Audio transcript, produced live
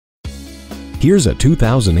Here's a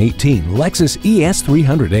 2018 Lexus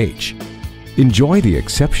ES300H. Enjoy the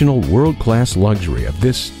exceptional world-class luxury of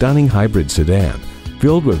this stunning hybrid sedan,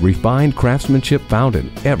 filled with refined craftsmanship found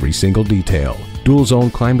in every single detail. Dual-zone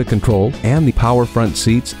climate control and the power front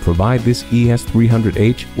seats provide this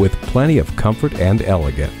ES300H with plenty of comfort and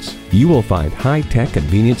elegance. You will find high-tech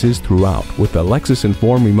conveniences throughout with the Lexus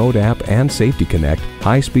Inform Remote app and Safety Connect,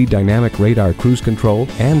 high-speed dynamic radar cruise control,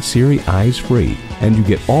 and Siri Eyes Free. And you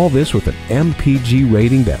get all this with an MPG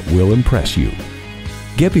rating that will impress you.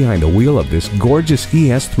 Get behind the wheel of this gorgeous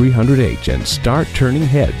ES300H and start turning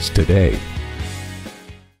heads today.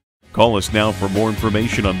 Call us now for more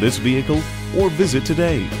information on this vehicle or visit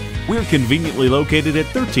today. We're conveniently located at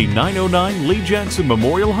 13909 Lee Jackson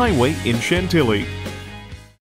Memorial Highway in Chantilly.